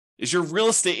 Is your real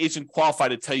estate agent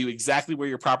qualified to tell you exactly where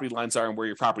your property lines are and where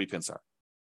your property pins are?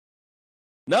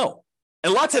 No.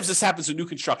 And a lot of times this happens with new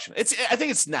construction. I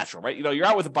think it's natural, right? You're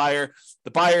out with a buyer.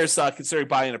 The buyer's considering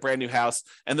buying a brand new house,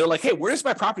 and they're like, hey, where does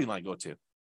my property line go to?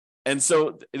 And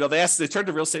so, they turn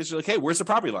to real estate agent, like, hey, where's the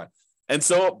property line? And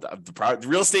so the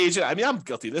real estate agent, I'm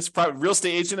guilty of this, real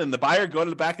estate agent and the buyer go to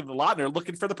the back of the lot and they're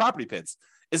looking for the property pins.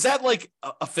 Is that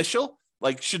official?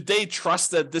 Should they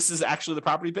trust that this is actually the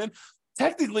property pin?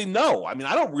 Technically, no. I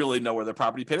don't really know where the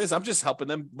property pin is. I'm just helping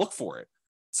them look for it.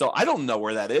 So I don't know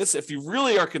where that is. If you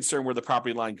really are concerned where the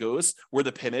property line goes, where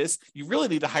the pin is, you really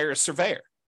need to hire a surveyor.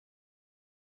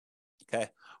 Okay.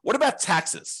 What about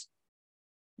taxes?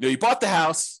 You bought the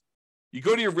house. You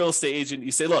go to your real estate agent,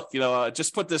 you say, look,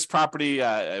 just put this property,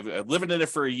 I'm living in it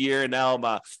for a year, and now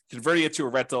I'm converting it to a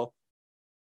rental.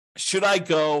 Should I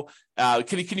go?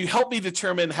 Can you help me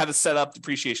determine how to set up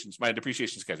my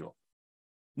depreciation schedule?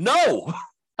 No,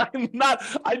 I do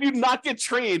not get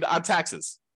trained on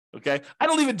taxes. Okay. I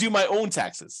don't even do my own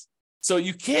taxes. So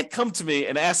you can't come to me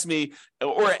and ask me,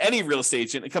 or any real estate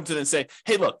agent, and come to them and say,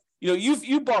 hey, look,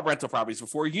 you've bought rental properties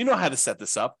before. You know how to set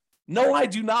this up. No, I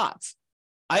do not.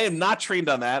 I am not trained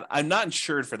on that. I'm not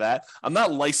insured for that. I'm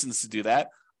not licensed to do that.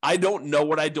 I don't know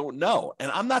what I don't know. And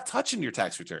I'm not touching your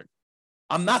tax return.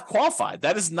 I'm not qualified.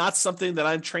 That is not something that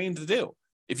I'm trained to do.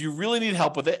 If you really need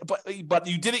help with it, but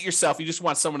you did it yourself, you just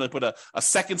want someone to put a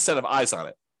second set of eyes on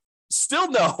it.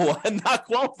 Still no, I'm not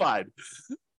qualified.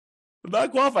 I'm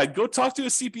not qualified. Go talk to a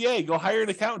CPA. Go hire an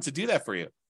accountant to do that for you.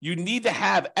 You need to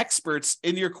have experts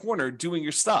in your corner doing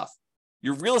your stuff.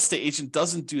 Your real estate agent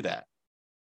doesn't do that.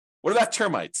 What about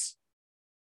termites?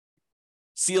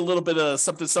 See a little bit of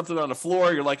something on the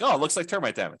floor. You're like, oh, it looks like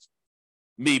termite damage.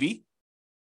 Maybe.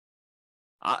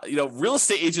 Real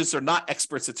estate agents are not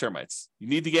experts at termites. You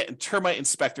need to get a termite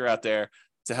inspector out there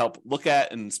to help look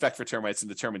at and inspect for termites and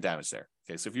determine damage there.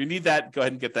 Okay, so if you need that, go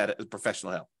ahead and get that as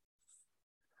professional help.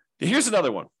 Here's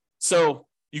another one. So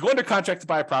you go under contract to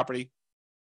buy a property.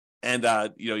 And,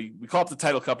 we call up the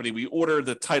title company. We order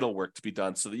the title work to be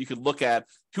done so that you can look at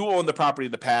who owned the property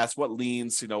in the past, what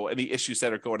liens, any issues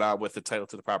that are going on with the title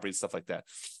to the property and stuff like that.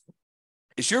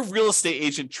 Is your real estate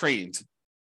agent trained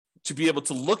to be able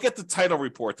to look at the title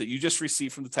report that you just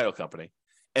received from the title company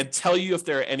and tell you if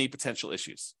there are any potential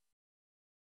issues?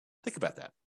 Think about that.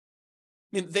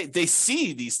 They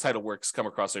see these title works come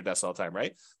across their desk all the time,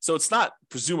 right? So it's not,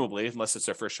 presumably, unless it's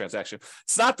their first transaction,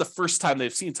 it's not the first time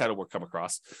they've seen title work come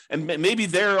across. And maybe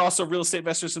they're also real estate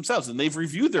investors themselves, and they've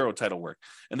reviewed their own title work,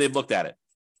 and they've looked at it.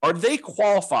 Are they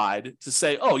qualified to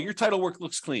say, oh, your title work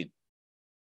looks clean?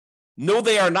 No,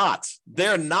 they are not.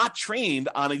 They're not trained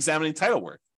on examining title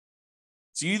work.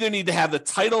 So you either need to have the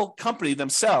title company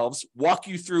themselves walk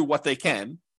you through what they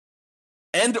can,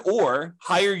 and or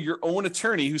hire your own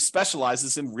attorney who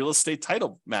specializes in real estate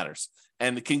title matters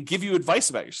and can give you advice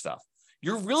about your stuff.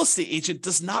 Your real estate agent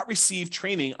does not receive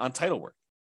training on title work.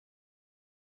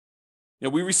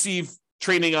 We receive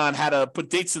training on how to put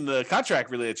dates in the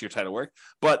contract related to your title work,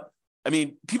 but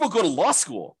people go to law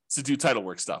school to do title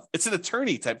work stuff. It's an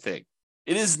attorney type thing.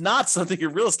 It is not something your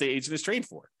real estate agent is trained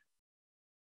for.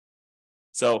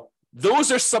 So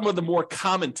those are some of the more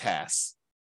common tasks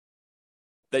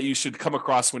that you should come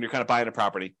across when you're kind of buying a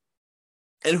property.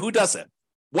 And who doesn't?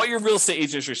 What your real estate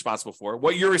agent is responsible for,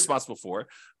 what you're responsible for,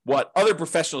 what other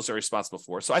professionals are responsible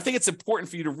for. So I think it's important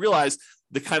for you to realize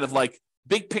the kind of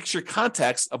big picture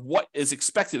context of what is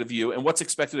expected of you and what's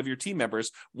expected of your team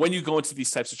members when you go into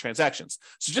these types of transactions.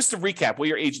 So just to recap what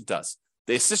your agent does.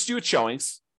 They assist you with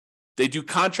showings. They do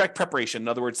contract preparation. In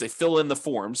other words, they fill in the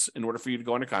forms in order for you to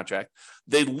go under contract.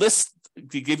 They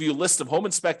give you a list of home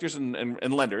inspectors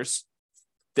and lenders.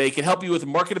 They can help you with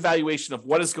market evaluation of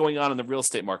what is going on in the real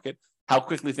estate market, how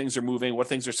quickly things are moving, what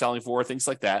things are selling for, things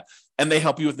like that. And they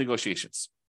help you with negotiations.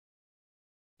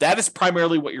 That is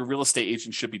primarily what your real estate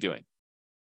agent should be doing,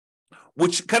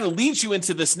 which kind of leads you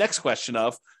into this next question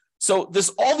of, so there's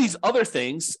all these other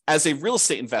things as a real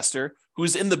estate investor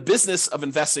who's in the business of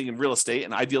investing in real estate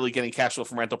and ideally getting cash flow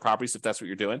from rental properties, if that's what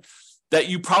you're doing, that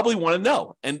you probably want to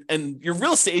know. And your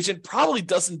real estate agent probably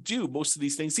doesn't do most of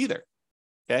these things either.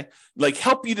 Okay. Like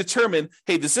help you determine,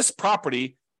 hey, does this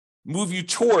property move you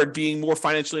toward being more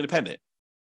financially independent?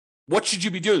 What should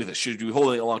you be doing with this? Should you be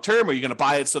holding it long term? Are you going to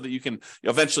buy it so that you can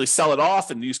eventually sell it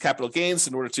off and use capital gains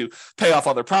in order to pay off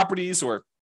other properties, or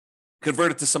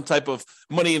convert it to some type of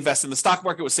money invest in the stock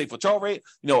market with safe withdrawal rate?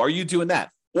 Are you doing that?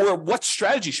 Or what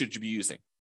strategy should you be using?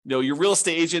 Your real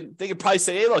estate agent, they could probably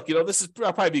say, hey, look, this is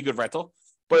probably be a good rental.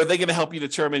 But are they going to help you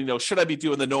determine, should I be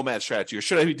doing the nomad strategy, or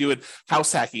should I be doing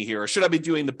house hacking here, or should I be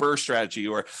doing the BRRRR strategy,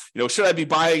 or should I be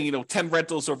buying 10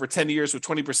 rentals over 10 years with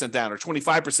 20% down, or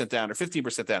 25% down, or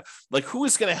 15% down? Like, who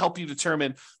is going to help you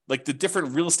determine like the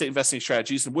different real estate investing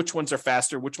strategies and which ones are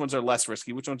faster, which ones are less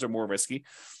risky, which ones are more risky?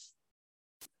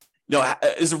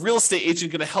 Is a real estate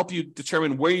agent going to help you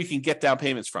determine where you can get down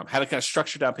payments from, how to kind of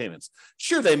structure down payments?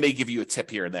 Sure, they may give you a tip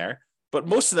here and there, but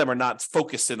most of them are not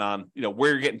focused in on,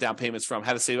 where you're getting down payments from,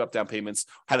 how to save up down payments,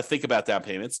 how to think about down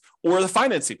payments, or the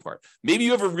financing part. Maybe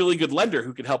you have a really good lender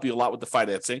who can help you a lot with the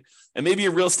financing, and maybe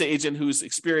a real estate agent who's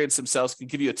experienced themselves can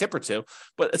give you a tip or two,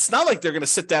 but it's not like they're going to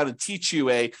sit down and teach you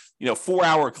a,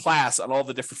 4-hour class on all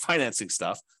the different financing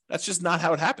stuff. That's just not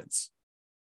how it happens.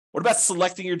 What about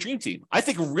selecting your dream team? I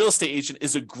think a real estate agent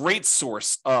is a great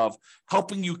source of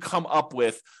helping you come up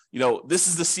with, this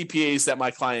is the CPAs that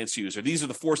my clients use, or these are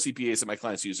the 4 CPAs that my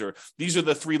clients use, or these are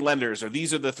the 3 lenders, or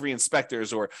these are the 3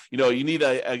 inspectors, or, you need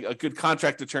a good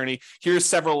contract attorney. Here's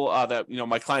several that,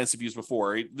 my clients have used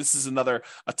before. This is a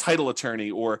title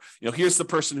attorney, or, here's the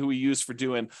person who we use for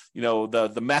doing,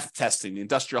 the meth testing, the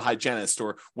industrial hygienist,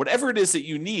 or whatever it is that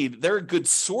you need. They're a good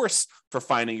source for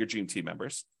finding your dream team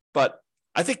members. But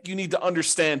I think you need to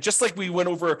understand, just like we went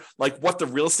over like what the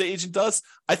real estate agent does,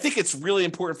 I think it's really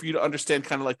important for you to understand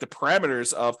kind of like the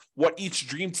parameters of what each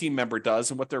dream team member does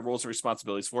and what their roles and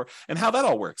responsibilities for and how that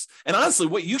all works. And honestly,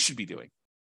 what you should be doing,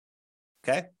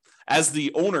 okay, as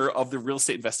the owner of the real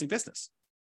estate investing business.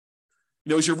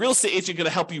 Is your real estate agent going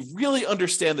to help you really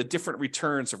understand the different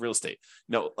returns of real estate?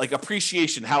 Like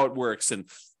appreciation, how it works, and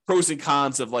pros and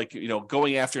cons of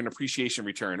going after an appreciation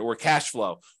return, or cash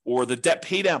flow, or the debt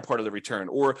pay down part of the return,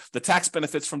 or the tax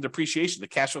benefits from depreciation, the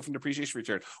cash flow from depreciation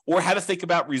return, or how to think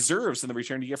about reserves and the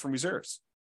return you get from reserves,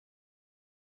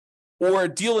 or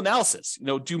deal analysis.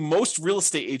 Do most real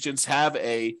estate agents have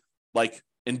a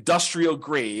industrial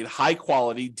grade, high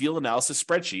quality deal analysis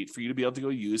spreadsheet for you to be able to go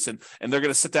use? And they're going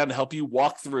to sit down and help you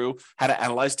walk through how to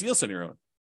analyze deals on your own?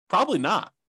 Probably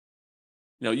not.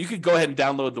 You could go ahead and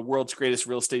download the world's greatest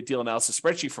real estate deal analysis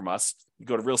spreadsheet from us. You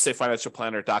go to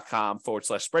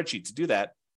realestatefinancialplanner.com/spreadsheet to do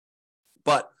that.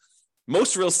 But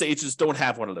most real estate agents don't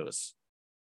have one of those.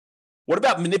 What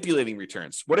about manipulating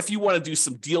returns? What if you want to do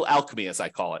some deal alchemy, as I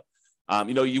call it?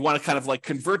 You want to kind of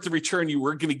convert the return you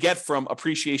were going to get from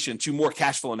appreciation to more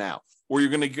cash flow now, or you're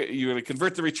going to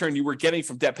convert the return you were getting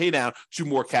from debt pay down to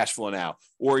more cash flow now,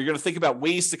 or you're going to think about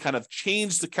ways to kind of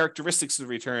change the characteristics of the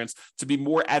returns to be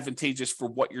more advantageous for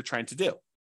what you're trying to do.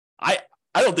 I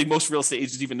don't think most real estate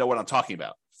agents even know what I'm talking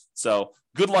about. So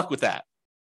good luck with that.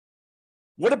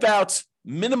 What about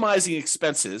minimizing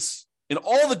expenses in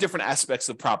all the different aspects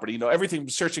of property? Everything from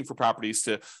searching for properties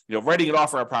to, writing an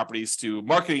offer on properties, to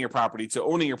marketing your property, to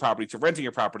owning your property, to renting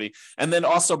your property, and then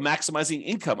also maximizing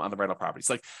income on the rental properties.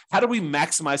 Like, how do we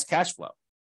maximize cash flow?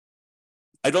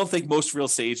 I don't think most real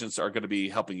estate agents are going to be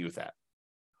helping you with that.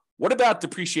 What about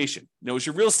depreciation? Is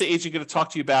your real estate agent going to talk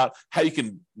to you about how you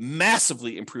can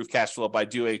massively improve cash flow by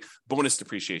doing bonus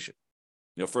depreciation?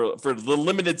 For the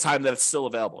limited time that it's still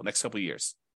available, next couple of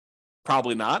years?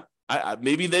 Probably not.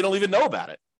 Maybe they don't even know about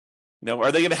it.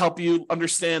 Are they going to help you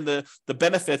understand the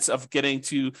benefits of getting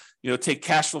to, take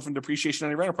cash flow from depreciation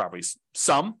on your rental properties?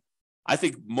 Some. I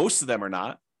think most of them are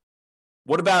not.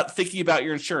 What about thinking about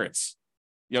your insurance?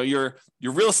 Your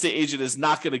real estate agent is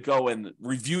not going to go and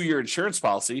review your insurance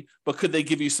policy, but could they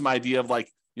give you some idea of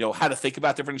how to think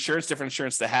about different insurance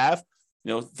to have,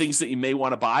 things that you may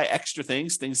want to buy, extra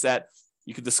things that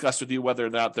you could discuss with you whether or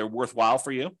not they're worthwhile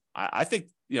for you? I think,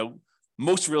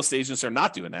 most real estate agents are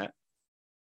not doing that.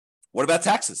 What about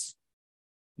taxes?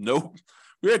 No,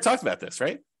 we already talked about this,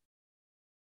 right?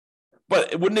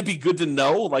 But wouldn't it be good to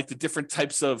know the different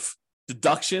types of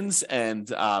deductions and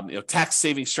tax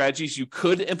saving strategies you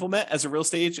could implement as a real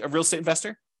estate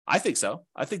investor? I think so.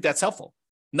 I think that's helpful.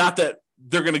 Not that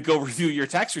they're going to go review your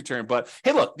tax return, but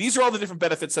hey, look, these are all the different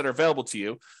benefits that are available to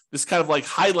you. This is kind of like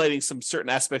highlighting some certain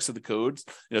aspects of the code,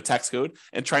 tax code,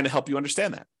 and trying to help you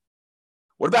understand that.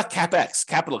 What about CapEx,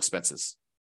 capital expenses?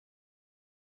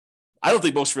 I don't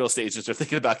think most real estate agents are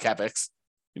thinking about CapEx,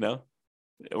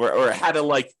 or how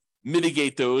to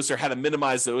mitigate those, or how to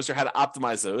minimize those, or how to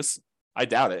optimize those. I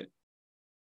doubt it.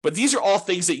 But these are all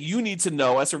things that you need to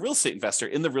know as a real estate investor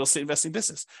in the real estate investing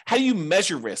business. How do you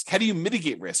measure risk? How do you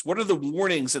mitigate risk? What are the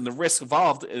warnings and the risks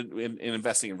involved in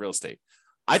investing in real estate?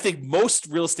 I think most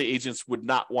real estate agents would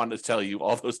not want to tell you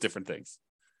all those different things,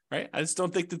 right? I just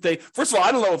don't think that first of all,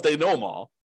 I don't know if they know them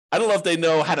all. I don't know if they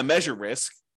know how to measure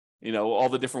risk. All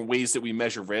the different ways that we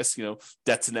measure risk,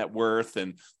 debt to net worth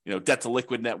and, debt to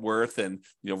liquid net worth and,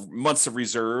 months of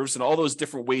reserves and all those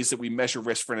different ways that we measure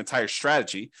risk for an entire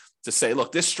strategy to say,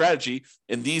 look, this strategy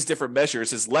in these different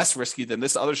measures is less risky than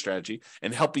this other strategy,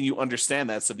 and helping you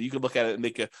understand that so that you can look at it and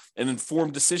make an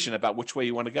informed decision about which way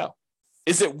you want to go.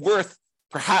 Is it worth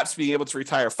perhaps being able to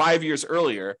retire 5 years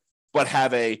earlier, but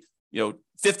have a,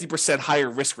 50% higher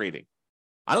risk rating?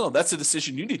 I don't know. That's a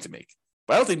decision you need to make.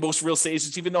 But I don't think most real estate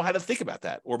agents even know how to think about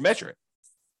that or measure it.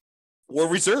 Or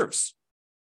reserves.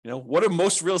 What do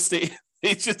most real estate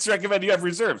agents recommend you have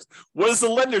reserves? What is the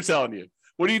lender telling you?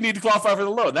 What do you need to qualify for the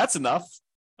loan? That's enough.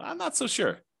 I'm not so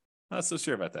sure. Not so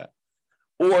sure about that.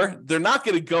 Or they're not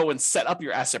going to go and set up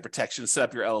your asset protection, set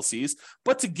up your LLCs,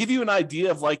 but to give you an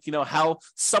idea of how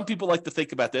some people like to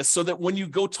think about this, so that when you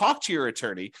go talk to your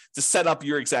attorney to set up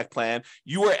your exact plan,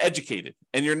 you are educated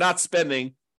and you're not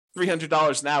spending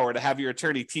 $300 an hour to have your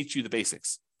attorney teach you the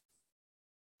basics.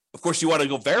 Of course, you want to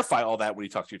go verify all that when you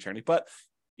talk to your attorney, but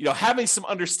having some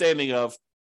understanding of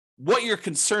what you're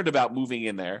concerned about moving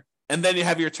in there, and then you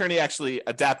have your attorney actually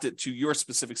adapt it to your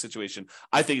specific situation,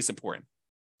 I think is important.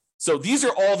 So these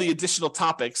are all the additional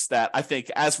topics that I think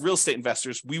as real estate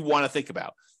investors, we want to think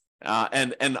about.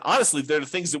 And honestly, they're the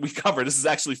things that we cover. This is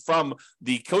actually from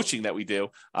the coaching that we do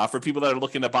for people that are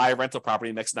looking to buy a rental property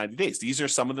in the next 90 days. These are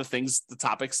some of the things, the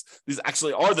topics. These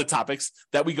actually are the topics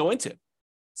that we go into.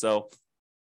 So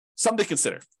something to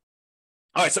consider.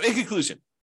 All right. So in conclusion,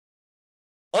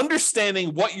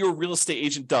 understanding what your real estate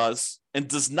agent does and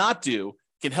does not do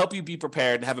can help you be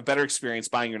prepared and have a better experience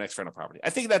buying your next rental property. I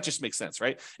think that just makes sense,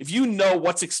 right? If you know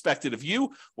what's expected of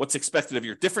you, what's expected of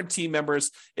your different team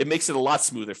members, it makes it a lot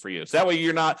smoother for you. So that way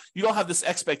you don't have this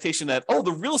expectation that, oh,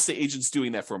 the real estate agent's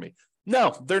doing that for me.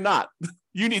 No, they're not.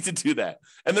 You need to do that.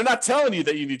 And they're not telling you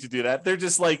that you need to do that. They're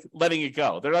just letting it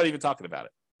go. They're not even talking about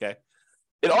it, okay?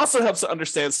 It also helps to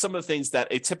understand some of the things that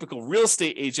a typical real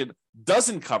estate agent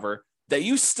doesn't cover that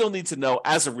you still need to know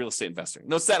as a real estate investor.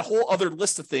 It's that whole other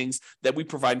list of things that we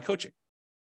provide in coaching.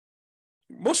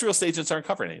 Most real estate agents aren't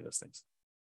covering any of those things.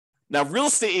 Now, real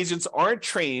estate agents aren't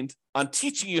trained on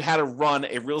teaching you how to run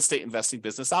a real estate investing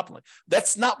business optimally.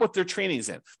 That's not what their training is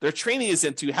in. Their training is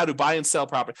into how to buy and sell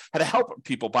property, how to help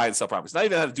people buy and sell properties, not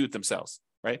even how to do it themselves,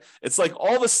 right? It's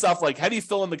all this stuff how do you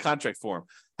fill in the contract form?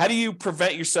 How do you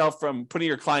prevent yourself from putting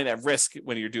your client at risk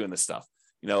when you're doing this stuff?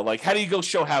 How do you go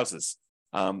show houses?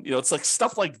 It's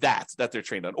stuff like that they're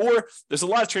trained on. Or there's a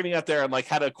lot of training out there on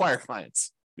how to acquire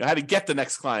clients, how to get the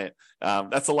next client.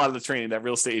 That's a lot of the training that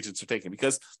real estate agents are taking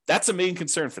because that's a main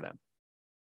concern for them.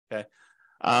 Okay.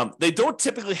 They don't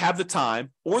typically have the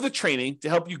time or the training to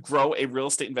help you grow a real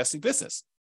estate investing business.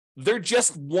 They're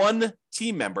just one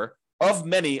team member of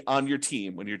many on your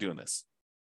team when you're doing this.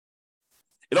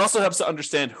 It also helps to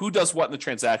understand who does what in the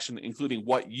transaction, including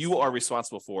what you are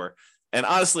responsible for. And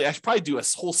honestly, I should probably do a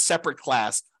whole separate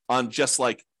class on just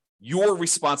your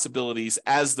responsibilities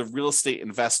as the real estate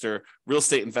investor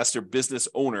business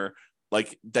owner,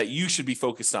 that you should be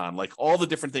focused on, all the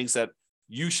different things that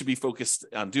you should be focused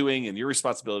on doing and your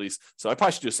responsibilities. So I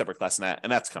probably should do a separate class on that,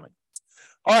 and that's coming.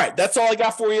 All right, that's all I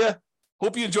got for you.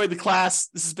 Hope you enjoyed the class.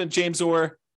 This has been James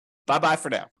Orr. Bye-bye for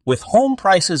now. With home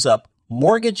prices up,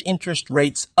 mortgage interest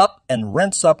rates up, and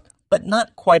rents up, but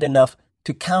not quite enough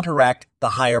to counteract the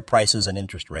higher prices and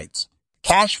interest rates.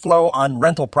 Cash flow on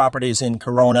rental properties in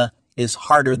Corona is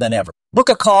harder than ever. Book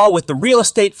a call with the Real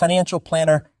Estate Financial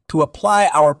Planner to apply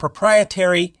our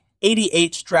proprietary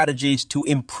 88 strategies to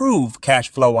improve cash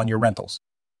flow on your rentals.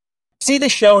 See the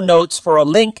show notes for a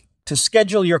link to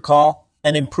schedule your call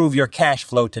and improve your cash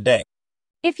flow today.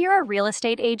 If you're a real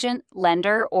estate agent,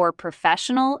 lender, or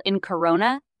professional in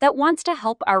Corona that wants to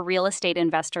help our real estate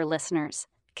investor listeners,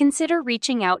 consider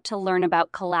reaching out to learn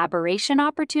about collaboration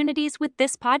opportunities with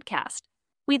this podcast.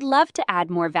 We'd love to add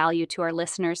more value to our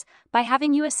listeners by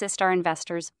having you assist our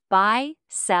investors buy,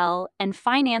 sell, and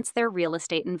finance their real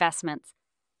estate investments.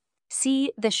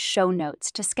 See the show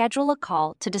notes to schedule a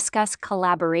call to discuss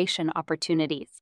collaboration opportunities.